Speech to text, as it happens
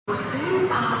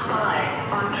pass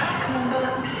by on track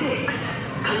number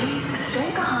 6. Please stay